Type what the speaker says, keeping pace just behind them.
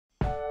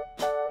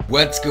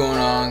What's going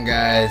on,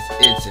 guys?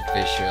 It's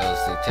official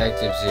LS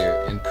Detectives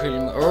here, and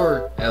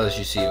or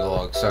LSUC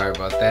vlog. Sorry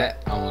about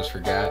that, I almost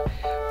forgot.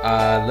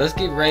 Let's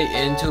get right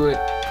into it.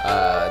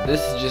 This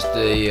is just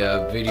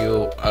a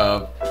video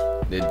of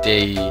the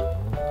day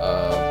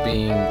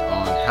being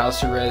on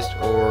house arrest,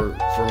 or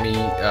for me,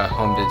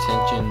 home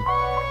detention.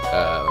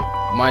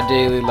 My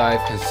daily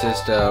life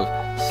consists of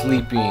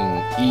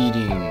sleeping,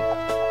 eating,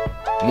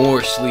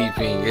 more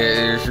sleeping.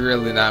 There's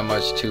really not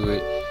much to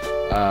it.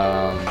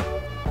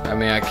 I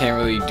mean, I can't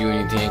really do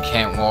anything. I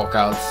can't walk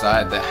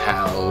outside the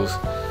house.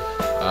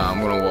 I'm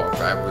gonna walk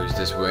backwards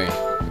this way,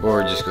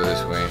 or just go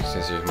this way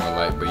since there's more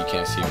light, but you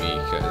can't see me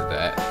because of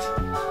that.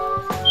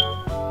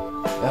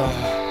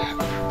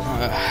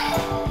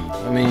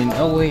 I mean,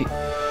 oh wait.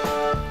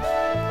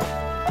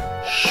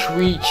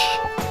 Shreech.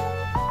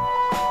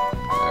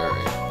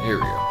 Alright, here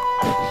we go.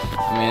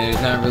 I mean,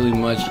 there's not really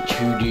much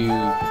to do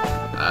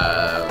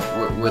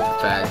with the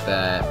fact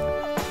that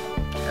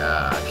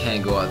I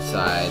can't go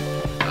outside.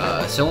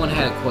 Someone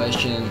had a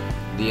question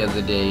the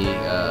other day,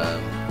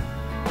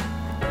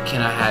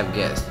 can I have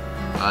guests?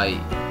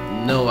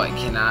 No, I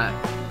cannot.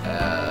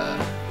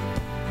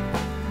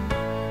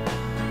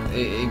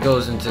 It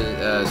goes into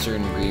a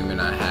certain agreement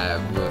I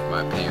have with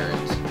my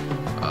parents,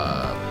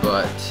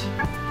 but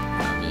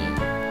I mean,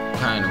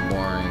 kind of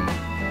boring.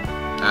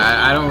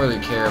 I don't really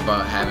care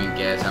about having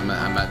guests. I'm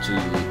not too,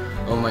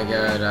 oh my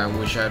god, I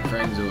wish I had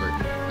friends over.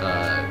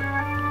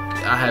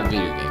 I have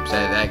video games,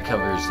 that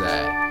covers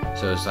that.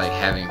 So it's like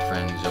having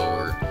friends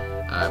over.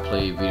 I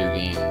play video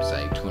games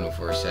like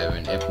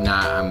 24/7. If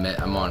not,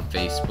 I'm on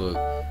Facebook,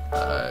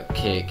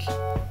 Kick.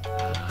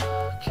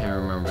 Can't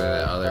remember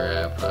that other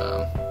app,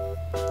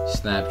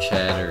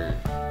 Snapchat or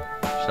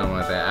something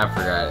like that. I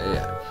forgot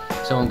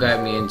it. Someone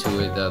got me into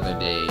it the other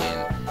day,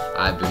 and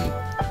I've been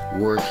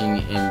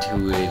working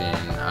into it,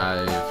 and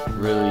I've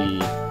really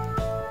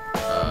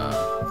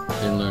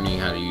been learning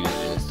how to use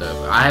it and stuff.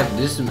 I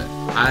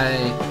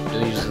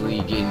don't usually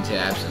get into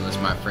apps unless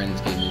my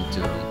friends get into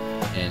them,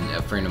 and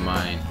a friend of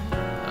mine,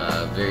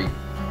 a very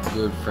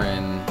good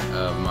friend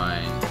of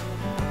mine,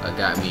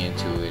 got me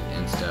into it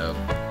and stuff.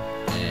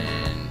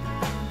 And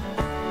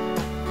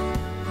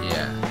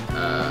yeah,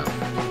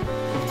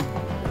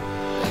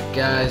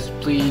 guys,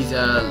 please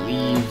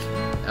leave.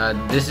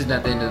 This is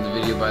not the end of the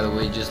video, by the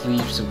way. Just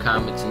leave some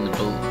comments in the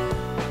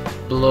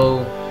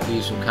below.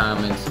 Leave some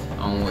comments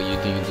on what you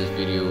think of this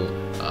video,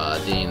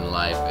 day in the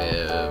life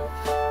of,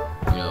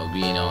 you know,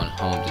 being on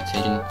home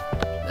detention.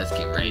 Let's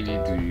get right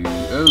into it.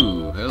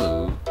 Oh,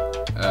 hello.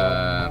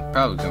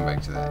 Probably come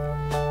back to that.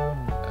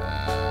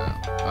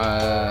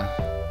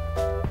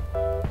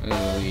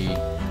 Really,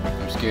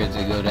 I'm scared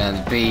to go down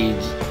the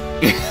page.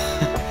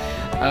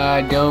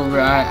 I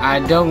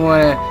don't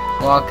want to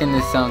walk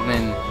into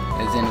something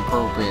that's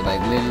inappropriate.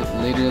 Like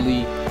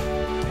literally,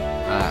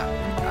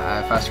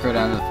 if I scroll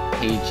down the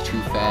page too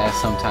fast,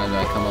 sometimes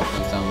I come up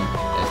with something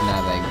that's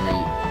not that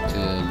great to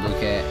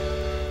look at.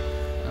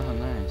 Oh,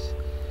 nice.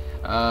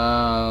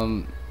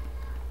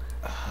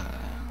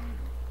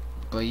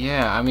 But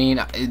yeah, I mean,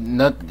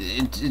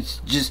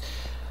 it's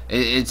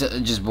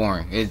just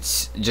boring.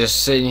 It's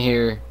just sitting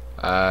here.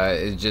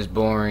 It's just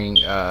boring.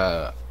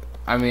 I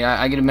mean,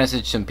 I get a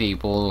message from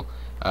people,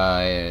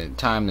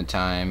 time to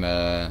time,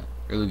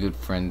 really good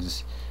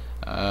friends.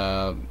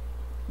 But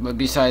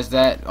besides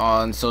that,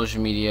 on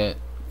social media,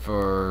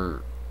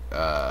 for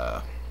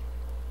how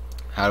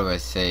do I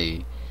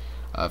say,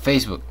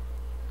 Facebook,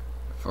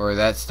 for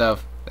that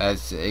stuff,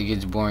 it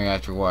gets boring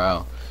after a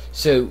while.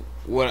 So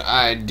what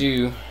I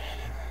do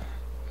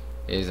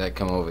is I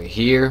come over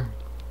here.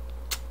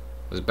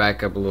 Let's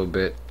back up a little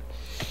bit.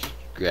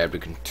 Grab the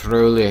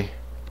controller,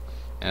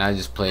 and I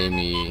just play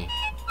me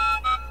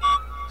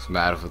some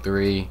Battlefield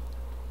 3,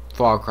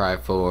 Far Cry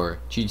 4,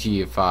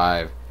 GTA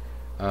 5,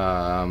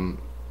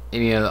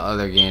 any of the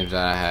other games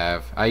that I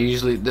have. I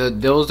usually,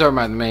 those are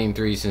my main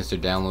three since they're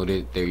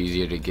downloaded. They're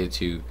easier to get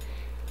to.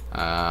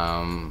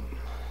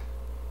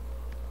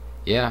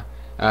 Yeah.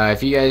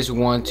 If you guys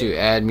want to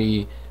add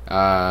me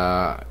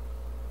on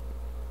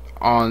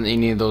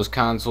any of those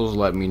consoles,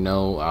 let me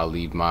know. I'll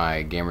leave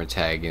my gamer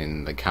tag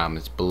in the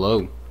comments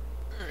below.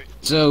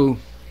 So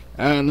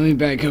let me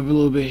back up a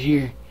little bit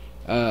here.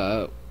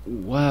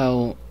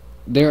 Well,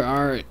 there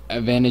are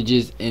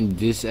advantages and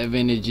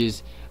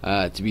disadvantages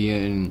to be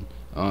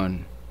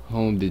on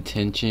home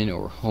detention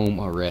or home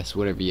arrest,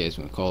 whatever you guys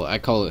want to call it. I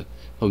call it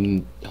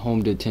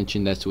home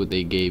detention. That's what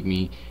they gave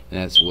me, and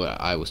that's what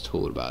I was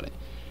told about it.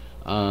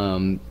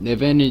 The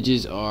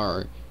advantages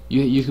are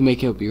you can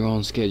make up your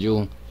own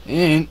schedule,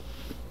 and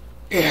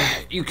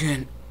yeah, you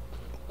can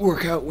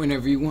work out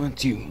whenever you want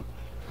to,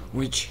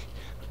 which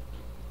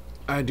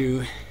I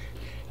do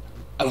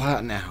a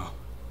lot now.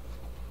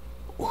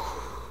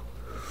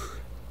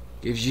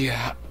 Gives you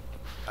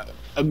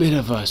a bit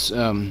of a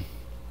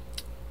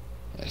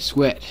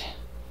sweat,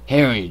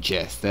 hair on your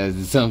chest,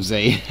 as some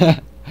say.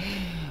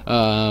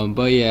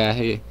 But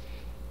yeah,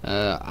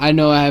 I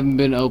know I haven't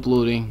been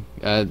uploading.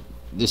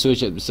 To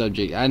switch up the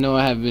subject, I know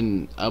I have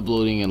been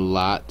uploading a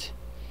lot.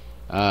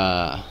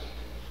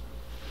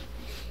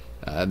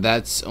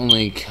 That's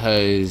only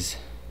because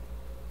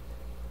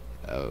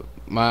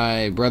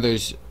my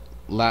brother's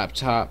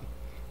laptop,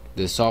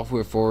 the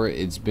software for it,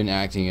 it's been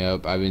acting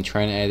up. I've been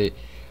trying to edit.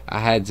 I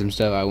had some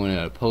stuff I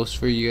wanted to post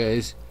for you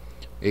guys.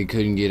 It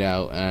couldn't get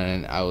out,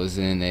 and I was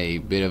in a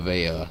bit of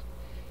a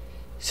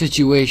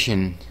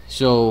situation.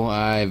 So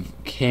I've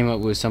came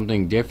up with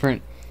something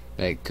different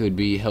that could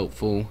be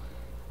helpful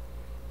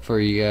for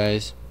you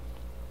guys.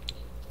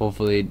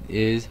 Hopefully it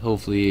is.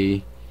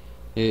 Hopefully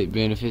it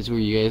benefits where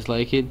you guys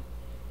like it.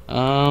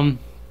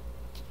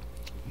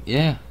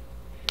 Yeah.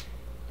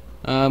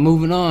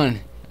 Moving on.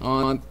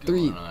 On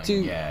 3,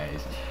 2.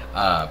 Guys,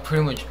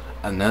 pretty much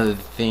another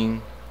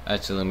thing.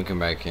 Actually, let me come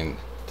back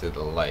into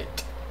the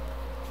light.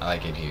 I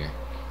like it here.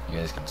 You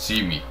guys can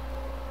see me.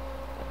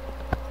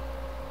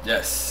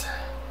 Yes.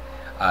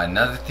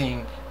 Another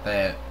thing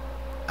that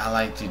I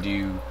like to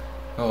do.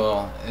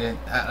 Well,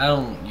 I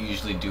don't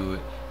usually do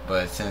it,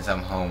 but since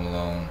I'm home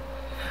alone,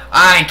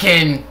 I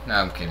can. No,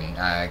 I'm kidding.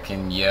 I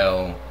can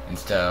yell and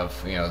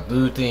stuff. You know,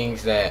 do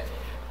things that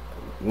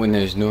when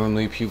there's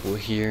normally people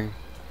here,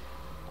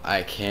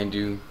 I can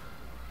do.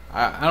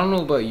 I don't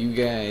know about you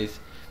guys,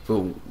 but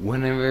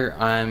whenever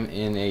I'm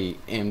in a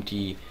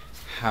empty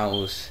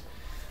house,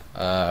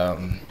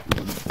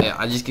 yeah,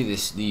 I just get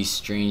these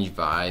strange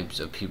vibes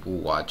of people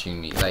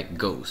watching me, like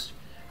ghosts.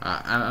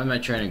 I'm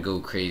not trying to go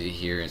crazy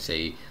here and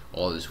say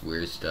all this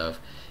weird stuff.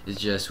 It's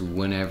just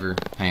whenever,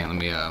 hang on,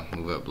 let me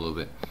move up a little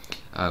bit.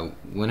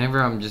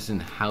 Whenever I'm just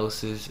in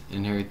houses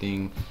and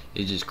everything,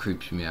 it just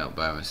creeps me out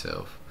by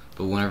myself.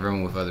 But whenever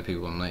I'm with other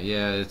people, I'm like,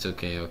 yeah, it's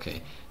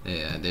okay.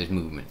 Yeah, there's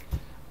movement.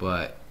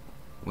 But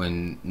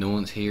when no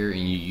one's here and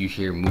you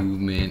hear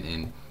movement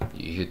and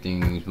you hear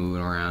things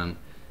moving around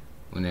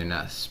when they're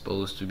not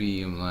supposed to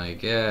be, I'm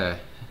like, yeah,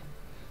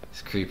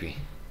 it's creepy.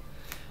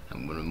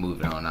 I'm gonna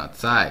move it on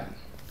outside.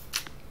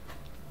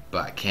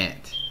 But I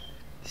can't.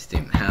 Stay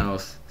in the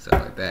house,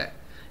 stuff like that.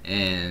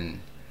 And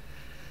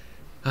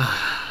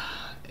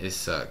it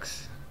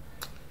sucks.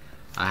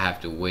 I have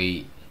to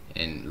wait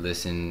and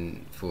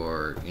listen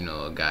for, you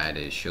know, a guy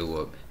to show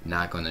up,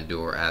 knock on the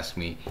door, ask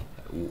me,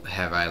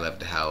 have I left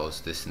the house,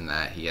 this and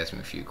that. He asked me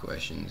a few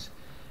questions,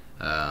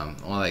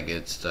 all that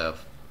good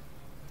stuff.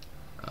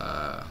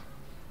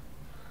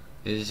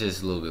 It's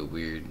just a little bit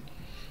weird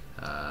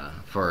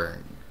for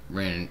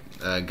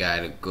a guy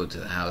to go to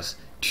the house.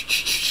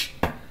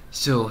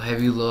 So,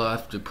 have you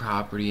left the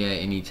property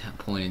at any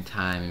point in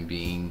time and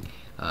being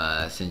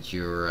since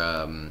you're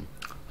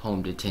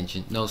home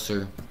detention? No,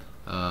 sir.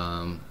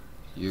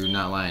 You're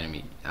not lying to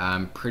me.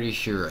 I'm pretty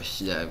sure I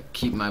should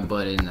keep my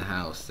butt in the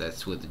house.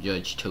 That's what the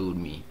judge told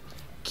me.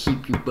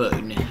 Keep your butt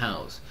in the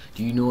house.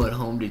 Do you know what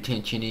home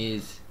detention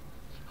is?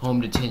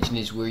 Home detention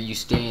is where you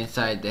stay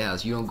inside the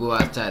house. You don't go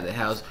outside the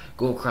house,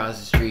 go across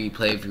the street,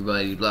 play with your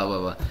buddies, blah, blah,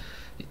 blah.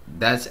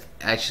 That's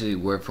actually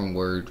word from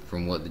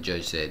what the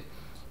judge said.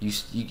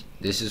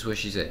 This is what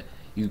she said.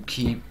 You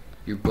keep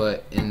your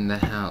butt in the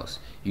house.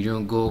 You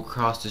don't go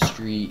across the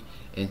street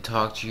and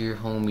talk to your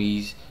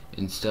homies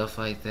and stuff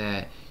like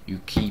that. You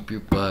keep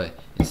your butt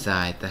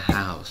inside the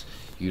house.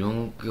 You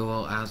don't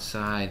go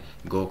outside,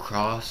 go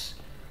across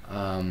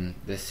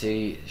the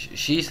city.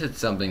 She said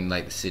something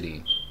like the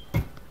city,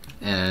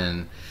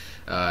 and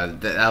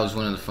that was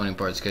one of the funny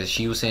parts, because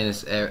she was saying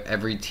this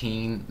every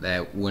teen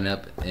that went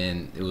up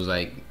and it was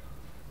like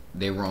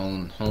they were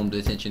on home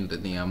detention, the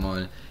thing I'm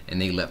on, and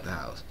they left the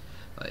house.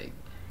 Like,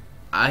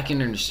 I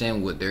can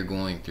understand what they're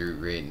going through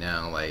right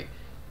now. Like,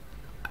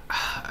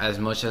 as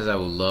much as I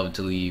would love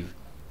to leave,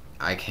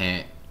 I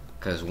can't,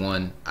 because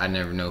one, I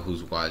never know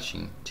who's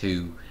watching.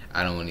 Two,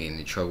 I don't want to get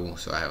into trouble,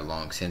 so I have a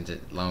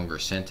longer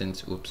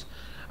sentence. Whoops.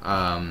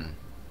 I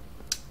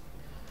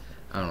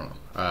don't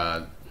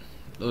know.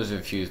 Those are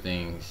a few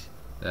things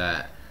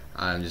that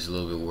I'm just a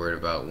little bit worried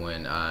about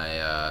when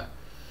I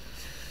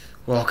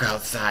walk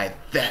outside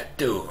that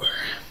door.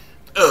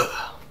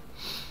 Ugh.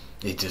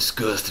 It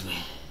disgusts me.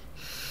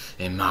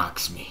 It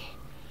mocks me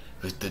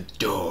with the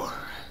door.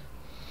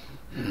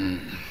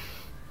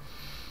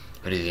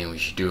 What do you think we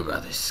should do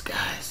about this,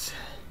 guys?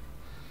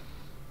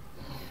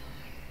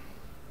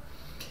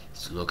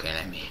 It's looking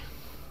at me.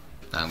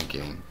 I'm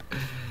kidding.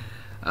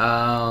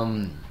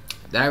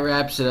 That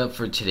wraps it up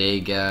for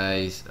today,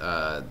 guys.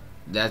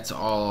 That's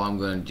all I'm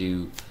gonna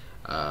do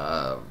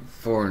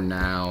for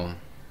now.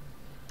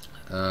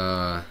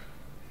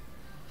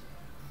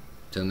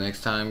 Till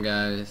next time,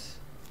 guys.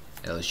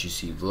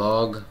 LSUC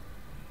vlog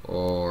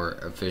or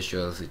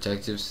official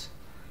detectives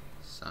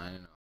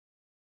signing off.